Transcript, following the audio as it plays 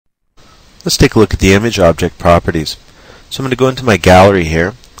Let's take a look at the image object properties. So I'm going to go into my gallery here.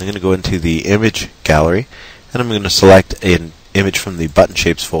 I'm going to go into the image gallery, and I'm going to select an image from the button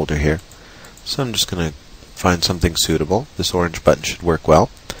shapes folder here. So I'm just going to find something suitable. This orange button should work well,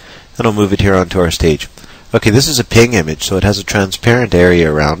 and I'll move it here onto our stage. Okay, this is a ping image, so it has a transparent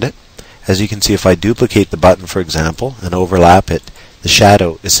area around it. As you can see, if I duplicate the button, for example, and overlap it, the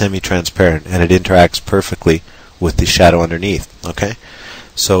shadow is semi-transparent and it interacts perfectly with the shadow underneath. Okay,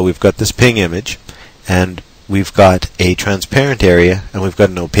 so we've got this ping image, and we've got a transparent area and we've got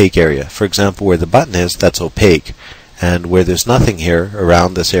an opaque area. For example, where the button is, that's opaque, and where there's nothing here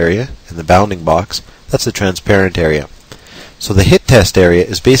around this area in the bounding box, that's the transparent area. So the hit test area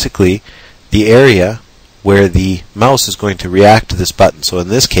is basically the area where the mouse is going to react to this button. So in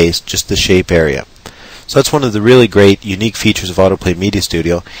this case, just the shape area. So that's one of the really great, unique features of AutoPlay Media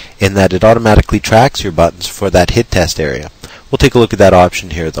Studio, in that it automatically tracks your buttons for that hit test area. We'll take a look at that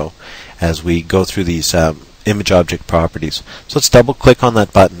option here, though, as we go through these image object properties. So let's double click on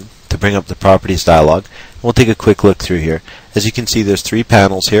that button to bring up the properties dialog. And we'll take a quick look through here. As you can see, there's three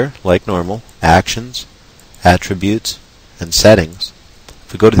panels here, like normal: actions, attributes, and settings.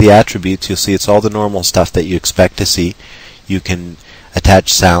 If we go to the attributes, you'll see it's all the normal stuff that you expect to see. You can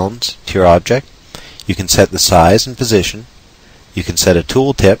attach sounds to your object. You can set the size and position. You can set a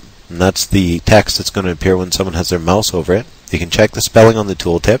tooltip, and that's the text that's going to appear when someone has their mouse over it. You can check the spelling on the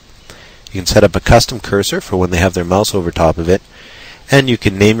tooltip. You can set up a custom cursor for when they have their mouse over top of it. And you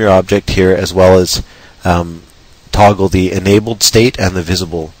can name your object here, as well as toggle the enabled state and the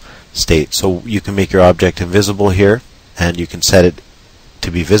visible state. So you can make your object invisible here, and you can set it to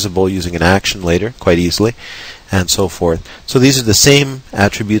be visible using an action later quite easily, and so forth. So these are the same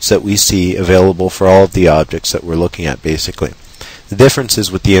attributes that we see available for all of the objects that we're looking at, basically. The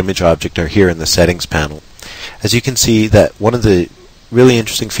differences with the image object are here in the settings panel. As you can see, that one of the really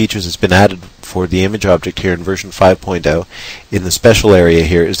interesting features that's been added for the image object here in version 5.0 in the special area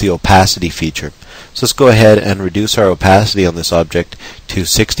here is the opacity feature. So let's go ahead and reduce our opacity on this object to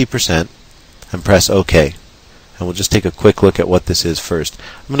 60% and press OK. And we'll just take a quick look at what this is first.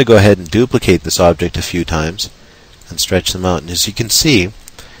 I'm going to go ahead and duplicate this object a few times and stretch them out. And as you can see,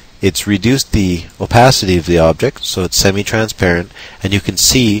 it's reduced the opacity of the object, so it's semi-transparent, and you can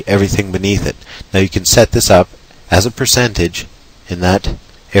see everything beneath it. Now you can set this up as a percentage in that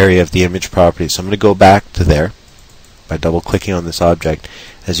area of the image property. So I'm going to go back to there by double-clicking on this object.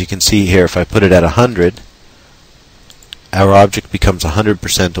 As you can see here, if I put it at 100, our object becomes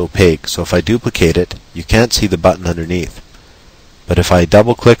 100% opaque. So if I duplicate it, you can't see the button underneath. But if I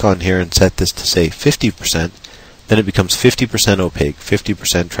double-click on here and set this to, say, 50%, then it becomes 50% opaque,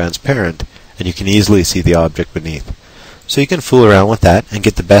 50% transparent, and you can easily see the object beneath. So you can fool around with that and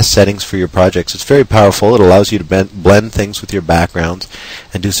get the best settings for your projects. It's very powerful. It allows you to blend things with your backgrounds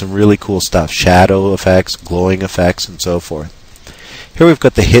and do some really cool stuff: shadow effects, glowing effects, and so forth. Here we've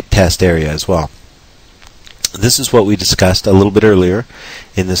got the hit test area as well. This is what we discussed a little bit earlier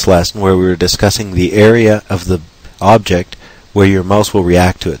in this lesson, where we were discussing the area of the object where your mouse will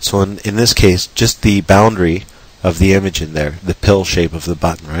react to it. So in this case, just the boundary of the image in there, the pill shape of the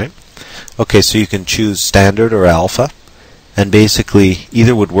button, right? Okay, so you can choose standard or alpha, and basically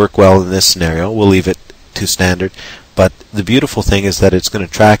either would work well in this scenario. We'll leave it to standard, but the beautiful thing is that it's going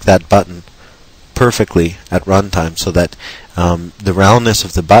to track that button perfectly at runtime, so that the roundness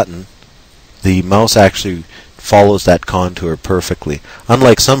of the button, the mouse actually follows that contour perfectly,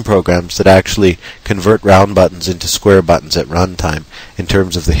 unlike some programs that actually convert round buttons into square buttons at runtime in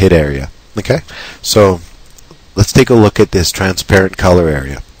terms of the hit area. Okay, so let's take a look at this transparent color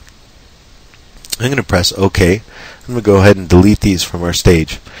area. I'm going to press OK. I'm going to go ahead and delete these from our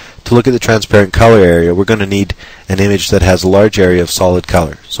stage. To look at the transparent color area, we're going to need an image that has a large area of solid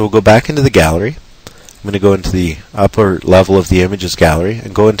color. So we'll go back into the gallery. I'm going to go into the upper level of the images gallery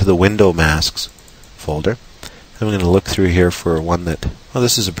and go into the window masks folder. I'm going to look through here for one that, oh,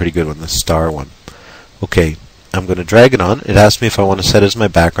 this is a pretty good one, the star one. Okay, I'm going to drag it on. It asks me if I want to set it as my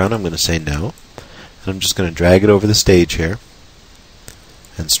background. I'm going to say no. And I'm just going to drag it over the stage here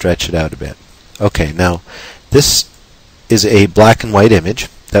and stretch it out a bit. Okay, now this is a black and white image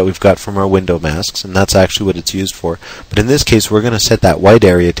that we've got from our window masks, and that's actually what it's used for. But in this case, we're going to set that white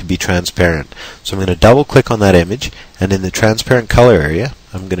area to be transparent. So I'm going to double click on that image, and in the transparent color area,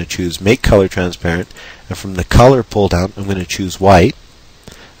 I'm going to choose Make Color Transparent, and from the color pull down, I'm going to choose white.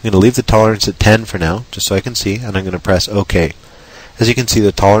 I'm going to leave the tolerance at 10 for now, just so I can see, and I'm going to press OK. As you can see,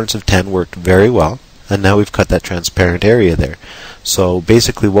 the tolerance of 10 worked very well, and now we've got that transparent area there. So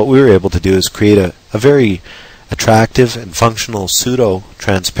basically what we were able to do is create a very attractive and functional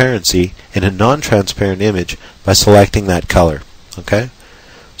pseudo-transparency in a non-transparent image by selecting that color. Okay?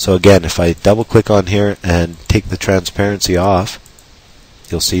 So again, if I double click on here and take the transparency off,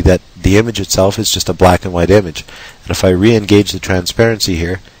 you'll see that the image itself is just a black and white image. And if I re-engage the transparency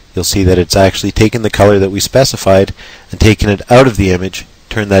here, you'll see that it's actually taken the color that we specified and taken it out of the image,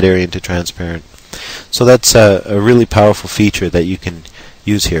 turned that area into transparent. So that's a really powerful feature that you can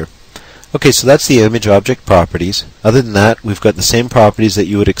use here. Okay, so that's the image object properties. Other than that, we've got the same properties that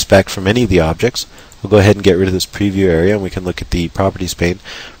you would expect from any of the objects. We'll go ahead and get rid of this preview area and we can look at the properties pane.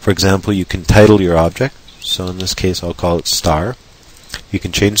 For example, you can title your object. So in this case, I'll call it star. You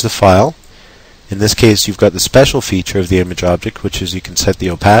can change the file. In this case, you've got the special feature of the image object, which is you can set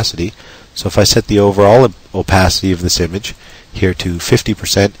the opacity. So if I set the overall opacity of this image here to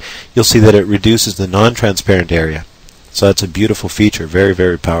 50%, you'll see that it reduces the non-transparent area. So that's a beautiful feature, very,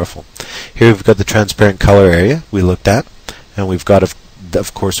 very powerful. Here we've got the transparent color area we looked at, and we've got,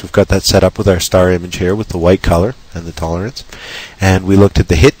 of course, we've got that set up with our star image here with the white color and the tolerance. And we looked at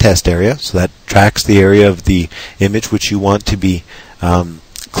the hit test area, so that tracks the area of the image which you want to be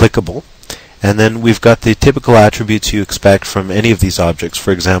clickable. And then we've got the typical attributes you expect from any of these objects.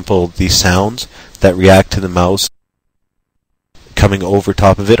 For example, the sounds that react to the mouse coming over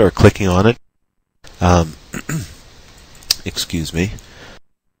top of it or clicking on it. Excuse me.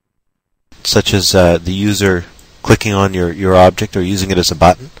 Such as the user clicking on your object or using it as a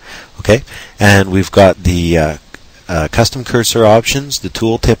button. Okay, and we've got the custom cursor options, the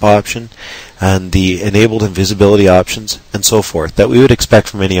tooltip option, and the enabled invisibility options, and so forth, that we would expect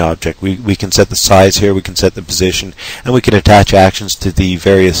from any object. We can set the size here, we can set the position, and we can attach actions to the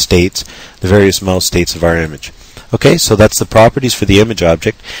various states, the various mouse states of our image. Okay, so that's the properties for the image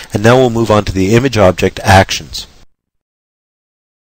object, and now we'll move on to the image object actions.